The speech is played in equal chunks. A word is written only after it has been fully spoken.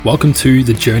Welcome to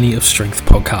the Journey of Strength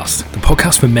podcast, the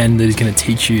podcast for men that is going to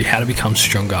teach you how to become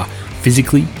stronger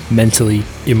physically, mentally,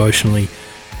 emotionally,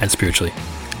 and spiritually.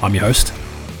 I'm your host,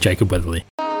 Jacob Weatherly.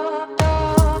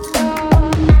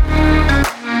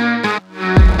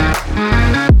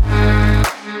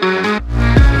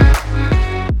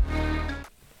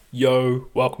 Yo,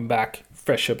 welcome back.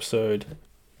 Fresh episode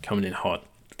coming in hot.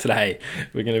 Today,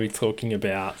 we're going to be talking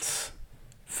about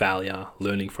failure,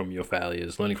 learning from your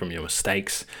failures, learning from your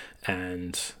mistakes,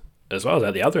 and as well as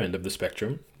at the other end of the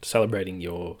spectrum, celebrating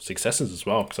your successes as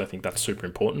well, because I think that's super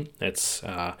important. It's,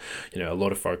 a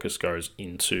lot of focus goes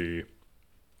into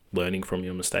learning from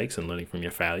your mistakes and learning from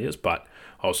your failures, but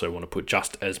I also want to put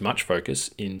just as much focus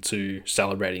into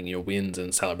celebrating your wins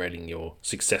and celebrating your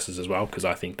successes as well, because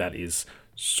I think that is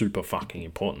super fucking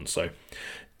important. So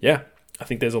yeah, I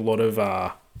think there's a lot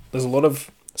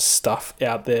of stuff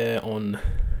out there on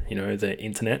the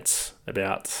internet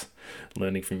about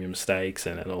learning from your mistakes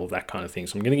and all that kind of thing.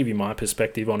 So I'm going to give you my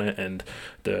perspective on it and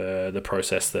the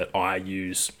process that I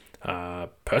use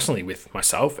personally with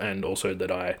myself, and also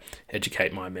that I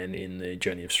educate my men in the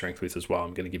Journey of Strength with as well.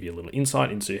 I'm going to give you a little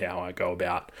insight into how I go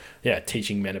about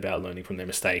teaching men about learning from their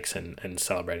mistakes and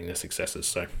celebrating their successes.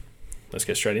 So let's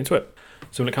get straight into it.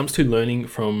 So when it comes to learning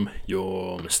from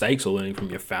your mistakes or learning from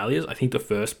your failures, I think the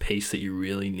first piece that you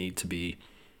really need to be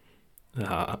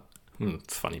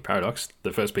it's a funny paradox.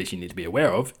 The first piece you need to be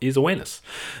aware of is awareness,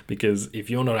 because if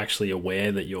you're not actually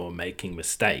aware that you're making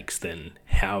mistakes, then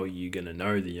how are you going to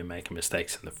know that you're making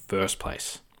mistakes in the first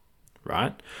place,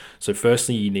 right? So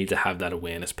firstly, you need to have that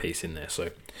awareness piece in there. So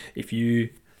if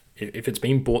it's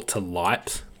been brought to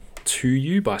light to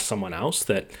you by someone else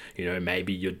that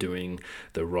maybe you're doing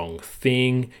the wrong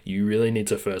thing, you really need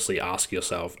to firstly ask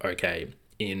yourself, okay,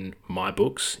 in my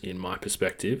books, in my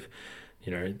perspective,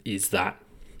 is that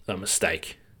a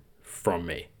mistake from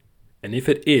me? And if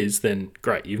it is, then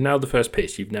great, you've nailed the first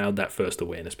piece. You've nailed that first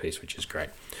awareness piece, which is great.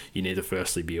 You need to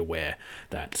firstly be aware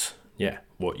that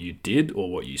what you did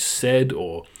or what you said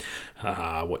or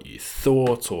what you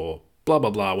thought or blah blah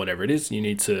blah, whatever it is, you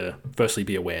need to firstly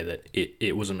be aware that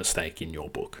it was a mistake in your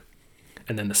book.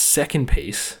 And then the second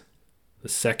piece, the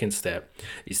second step,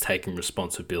 is taking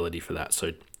responsibility for that.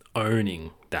 So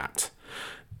owning that.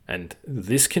 And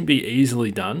this can be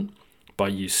easily done by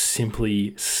you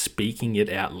simply speaking it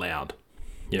out loud.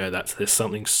 There's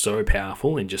something so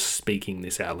powerful in just speaking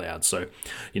this out loud. So,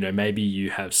 maybe you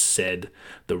have said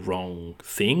the wrong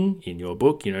thing in your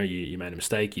book. You made a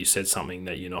mistake. You said something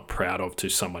that you're not proud of to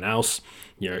someone else.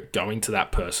 Going to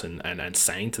that person and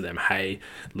saying to them, hey,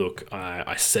 look,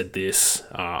 I said this.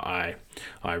 I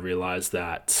realized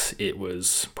that it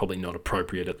was probably not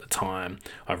appropriate at the time.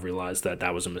 I've realized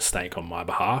that was a mistake on my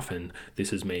behalf, and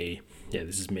this is me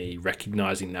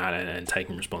recognizing that and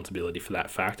taking responsibility for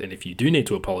that fact. And if you do need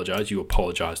to apologize, you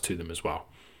apologize to them as well.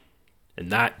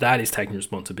 And that is taking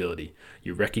responsibility.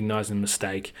 You're recognizing the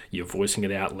mistake, you're voicing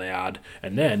it out loud.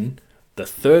 And then the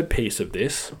third piece of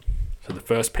this, so the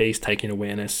first piece, taking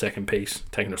awareness, second piece,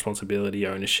 taking responsibility,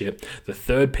 ownership. The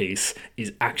third piece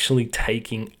is actually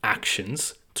taking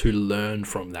actions to learn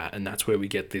from that. And that's where we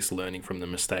get this learning from the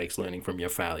mistakes, learning from your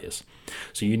failures.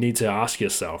 So you need to ask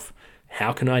yourself,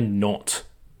 how can I not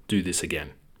do this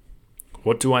again?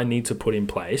 What do I need to put in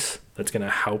place that's going to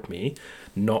help me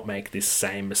not make this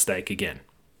same mistake again?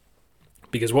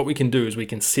 Because what we can do is we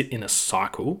can sit in a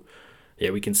cycle.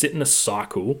 We can sit in a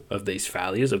cycle of these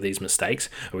failures, of these mistakes,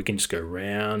 and we can just go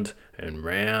round and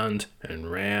round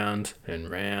and round and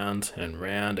round and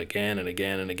round again and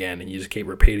again and again. And you just keep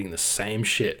repeating the same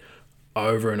shit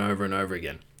over and over and over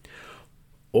again.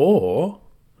 Or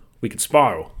we could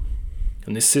spiral.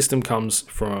 And this system comes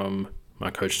from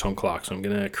my coach, Tom Clark, so I'm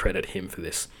going to credit him for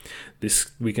this.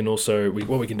 What we can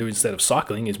do instead of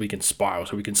cycling is we can spiral.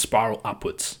 So we can spiral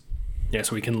upwards.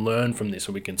 So we can learn from this,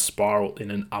 or we can spiral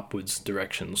in an upwards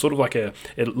direction. Sort of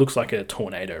it looks like a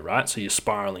tornado, right? So you're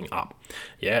spiraling up.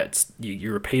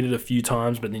 You repeat it a few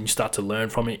times, but then you start to learn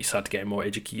from it. You start to gain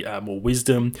more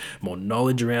wisdom, more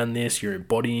knowledge around this. You're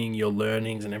embodying your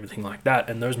learnings and everything like that.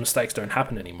 And those mistakes don't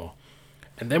happen anymore.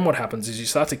 And then what happens is you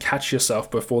start to catch yourself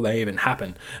before they even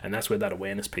happen. And that's where that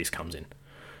awareness piece comes in.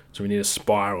 So we need to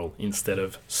spiral instead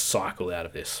of cycle out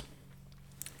of this.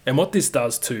 And what this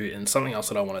does too, and something else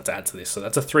that I wanted to add to this, so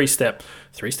that's a three-step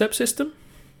system.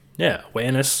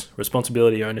 Awareness,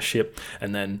 responsibility, ownership,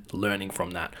 and then learning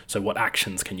from that. So what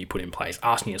actions can you put in place?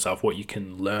 Asking yourself what you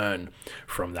can learn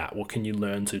from that. What can you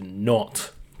learn to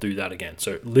not do that again?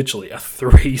 So literally a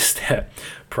 3-step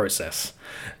process.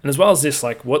 And as well as this,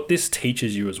 what this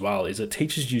teaches you as well is it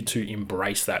teaches you to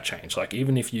embrace that change.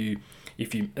 Even if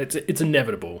it's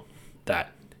inevitable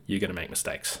that you're going to make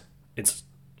mistakes. It's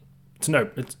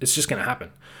It's just going to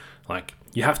happen. Like,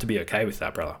 you have to be okay with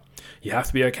that, brother. You have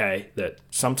to be okay that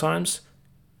sometimes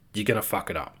you're going to fuck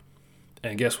it up.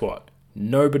 And guess what?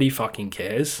 Nobody fucking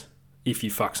cares if you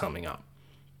fuck something up.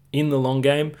 In the long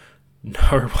game,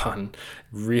 no one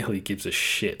really gives a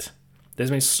shit.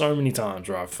 There's been so many times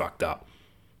where I've fucked up.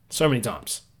 So many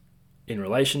times. In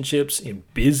relationships, in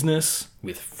business,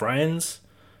 with friends,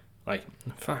 like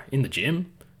in the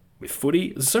gym, with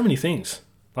footy. There's so many things.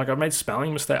 Like, I make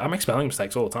spelling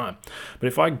mistakes all the time. But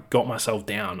if I got myself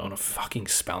down on a fucking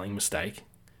spelling mistake,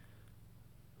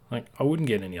 like, I wouldn't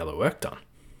get any other work done.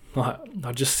 Like,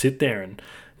 I'd just sit there and,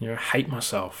 hate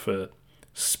myself for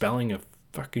spelling a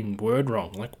fucking word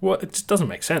wrong. Like, what? It just doesn't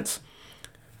make sense.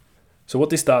 So what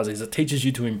this does is it teaches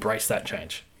you to embrace that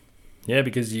change. Yeah,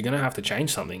 because you're going to have to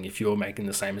change something if you're making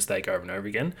the same mistake over and over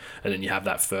again. And then you have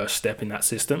that first step in that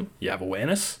system. You have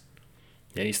awareness.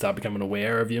 Yeah, you start becoming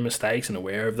aware of your mistakes and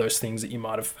aware of those things that you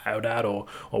might have failed at or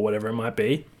whatever it might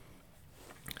be.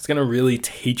 It's going to really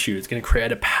teach you. It's going to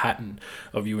create a pattern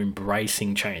of you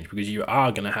embracing change, because you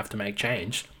are going to have to make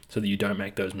change so that you don't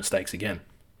make those mistakes again.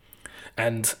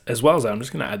 And as well as that, I'm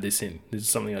just going to add this in. This is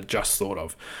something I just thought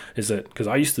of. Is that, because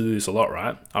I used to do this a lot,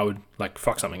 right? I would like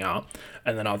fuck something up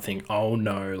and then I'd think, oh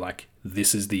no, like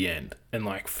this is the end. And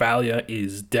like failure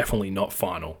is definitely not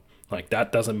final. Like,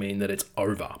 that doesn't mean that it's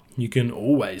over. You can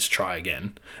always try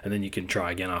again, and then you can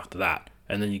try again after that,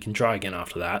 and then you can try again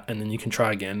after that, and then you can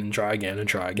try again and try again and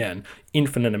try again,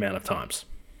 infinite amount of times.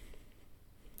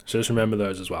 So just remember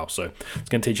those as well. So it's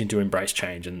going to teach you to embrace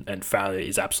change, and failure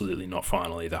is absolutely not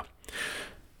final either.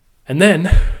 And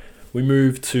then we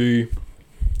move to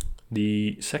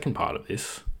the second part of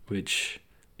this, which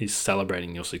is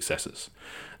celebrating your successes.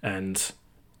 And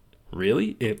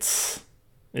really, it's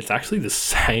actually the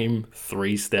same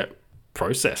 3-step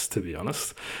process, to be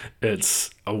honest. It's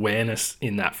awareness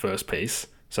in that first piece.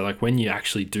 So like, when you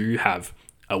actually do have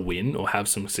a win or have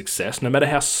some success, no matter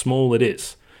how small it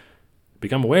is,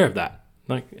 become aware of that.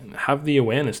 Like, have the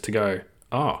awareness to go,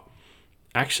 oh,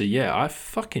 actually, yeah, I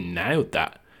fucking nailed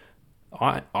that.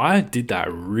 I did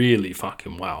that really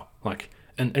fucking well. Like,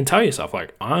 and tell yourself,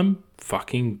 like, I'm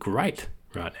fucking great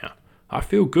right now. I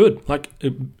feel good. Like,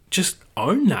 just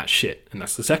own that shit. And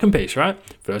that's the second piece, right?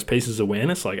 First piece is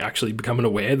awareness, like actually becoming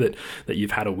aware that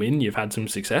you've had a win, you've had some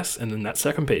success. And then that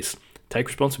second piece, take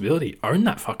responsibility. Own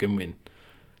that fucking win.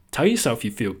 Tell yourself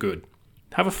you feel good.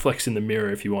 Have a flex in the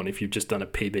mirror if you want, if you've just done a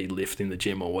PB lift in the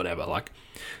gym or whatever. Like,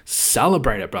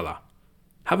 celebrate it, brother.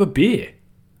 Have a beer.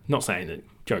 Not saying that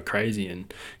go crazy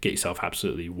and get yourself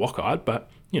absolutely wok-eyed, but,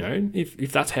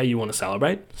 if that's how you want to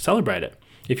celebrate it.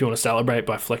 If you want to celebrate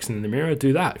by flexing in the mirror,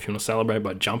 do that. If you want to celebrate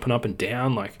by jumping up and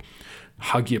down, like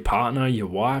hug your partner, your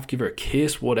wife, give her a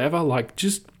kiss, whatever, like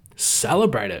just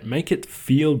celebrate it. Make it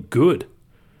feel good.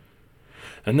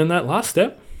 And then that last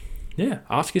step,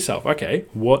 ask yourself, okay,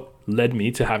 what led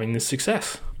me to having this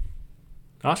success?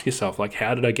 Ask yourself, like,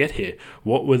 how did I get here?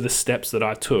 What were the steps that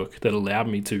I took that allowed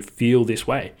me to feel this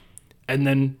way? And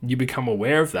then you become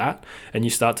aware of that and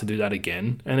you start to do that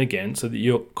again and again, so that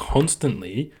you're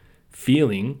constantly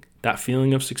feeling that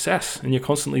feeling of success and you're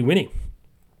constantly winning.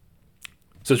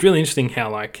 So it's really interesting how,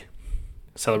 like,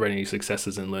 celebrating your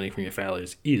successes and learning from your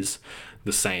failures is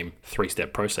the same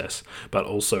 3-step process, but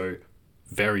also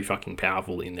very fucking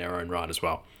powerful in their own right as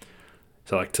well.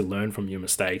 So, like, to learn from your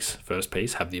mistakes, first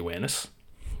piece, have the awareness.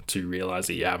 To realize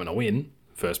that you're having a win,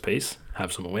 first piece,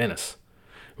 have some awareness.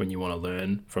 When you want to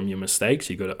learn from your mistakes,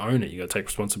 you got to own it. You got to take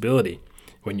responsibility.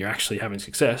 When you're actually having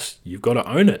success, you've got to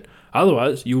own it.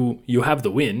 Otherwise, you'll have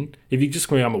the win. If you just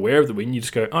go, I'm aware of the win, you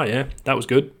just go, oh yeah, that was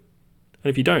good. And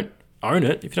if you don't own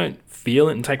it, if you don't feel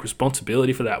it and take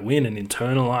responsibility for that win and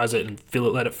internalize it and feel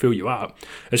it, let it fill you up,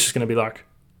 it's just going to be like,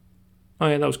 oh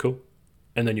yeah, that was cool.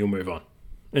 And then you'll move on.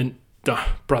 And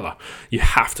brother, you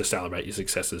have to celebrate your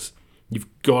successes. You've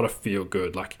got to feel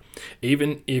good. Like,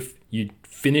 even if you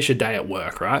finish a day at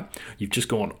work, right? You've just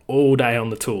gone all day on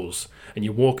the tools and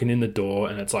you're walking in the door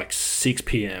and it's like 6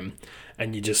 p.m.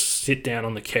 and you just sit down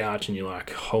on the couch and you're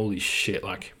like, holy shit,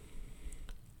 like,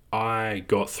 I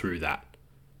got through that.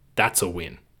 That's a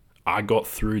win. I got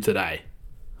through today.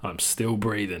 I'm still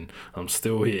breathing. I'm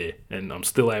still here and I'm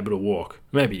still able to walk.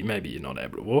 Maybe you're not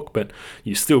able to walk, but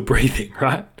you're still breathing,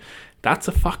 right? That's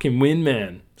a fucking win,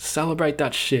 man. Celebrate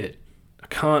that shit. I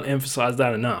can't emphasize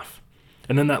that enough.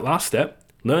 And then that last step,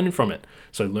 learning from it.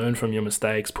 So learn from your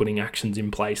mistakes, putting actions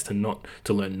in place to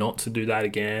learn not to do that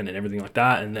again and everything like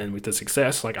that. And then with the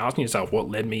success, like asking yourself, what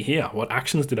led me here? What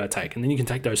actions did I take? And then you can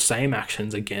take those same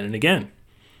actions again and again.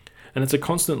 And it's a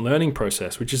constant learning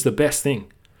process, which is the best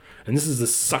thing. And this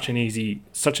is such an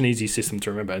easy system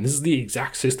to remember. And this is the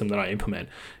exact system that I implement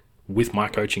with my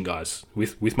coaching guys,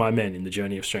 with my men in the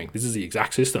Journey of Strength. This is the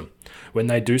exact system. When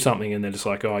they do something and they're just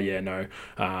like, oh yeah, no,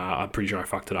 I'm pretty sure I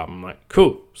fucked it up. I'm like,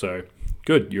 cool. So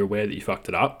good. You're aware that you fucked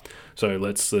it up. So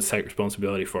let's take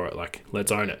responsibility for it. Like,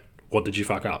 let's own it. What did you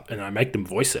fuck up? And I make them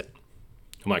voice it.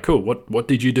 I'm like, cool. What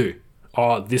did you do?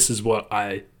 Oh, this is what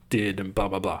I did and blah,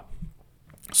 blah, blah.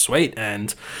 Sweet.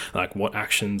 And like, what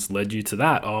actions led you to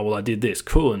that? Oh, well, I did this.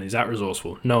 Cool. And is that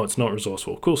resourceful? No, it's not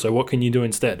resourceful. Cool. So what can you do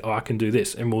instead? Oh, I can do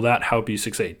this. And will that help you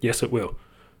succeed? Yes, it will.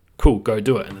 Cool. Go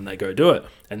do it. And then they go do it.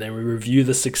 And then we review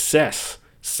the success.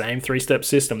 Same 3-step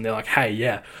system. They're like, hey,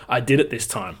 yeah, I did it this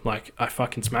time. Like, I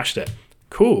fucking smashed it.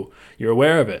 Cool. You're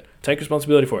aware of it. Take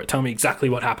responsibility for it. Tell me exactly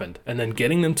what happened. And then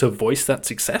getting them to voice that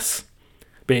success.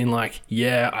 Being like,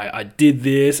 yeah, I did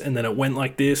this and then it went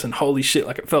like this and holy shit,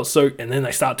 like it felt so, and then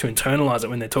they start to internalize it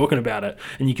when they're talking about it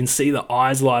and you can see the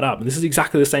eyes light up. And this is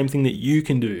exactly the same thing that you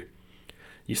can do.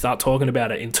 You start talking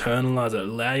about it, internalize it,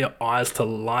 allow your eyes to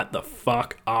light the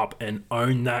fuck up and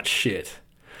own that shit.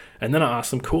 And then I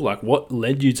asked them, cool, like what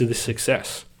led you to this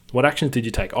success? What actions did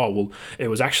you take? Oh, well, it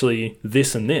was actually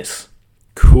this and this.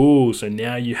 Cool. So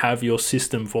now you have your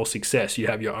system for success. You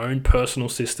have your own personal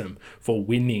system for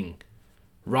winning.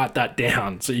 Write that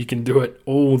down so you can do it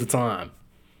all the time.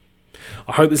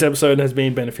 I hope this episode has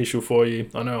been beneficial for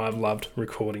you. I know I've loved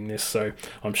recording this, so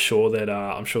I'm sure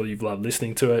you've loved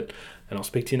listening to it, and I'll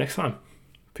speak to you next time.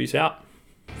 Peace out.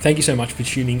 Thank you so much for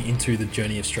tuning into the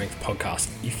Journey of Strength podcast.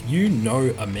 If you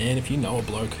know a man, if you know a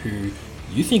bloke who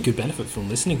you think could benefit from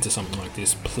listening to something like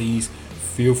this, please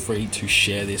feel free to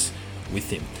share this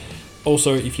with him.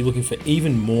 Also, if you're looking for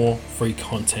even more free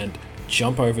content,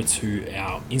 jump over to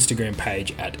our Instagram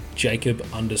page at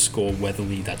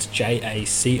Jacob_Weatherly. That's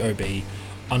JACOB_WEATHERLEY.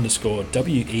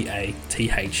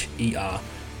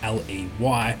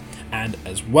 And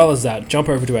as well as that, jump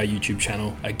over to our YouTube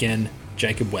channel. Again,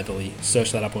 Jacob Weatherly.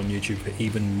 Search that up on YouTube for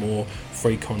even more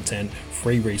free content,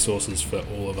 free resources for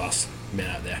all of us men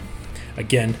out there.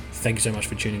 Again, thank you so much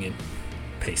for tuning in.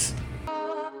 Peace.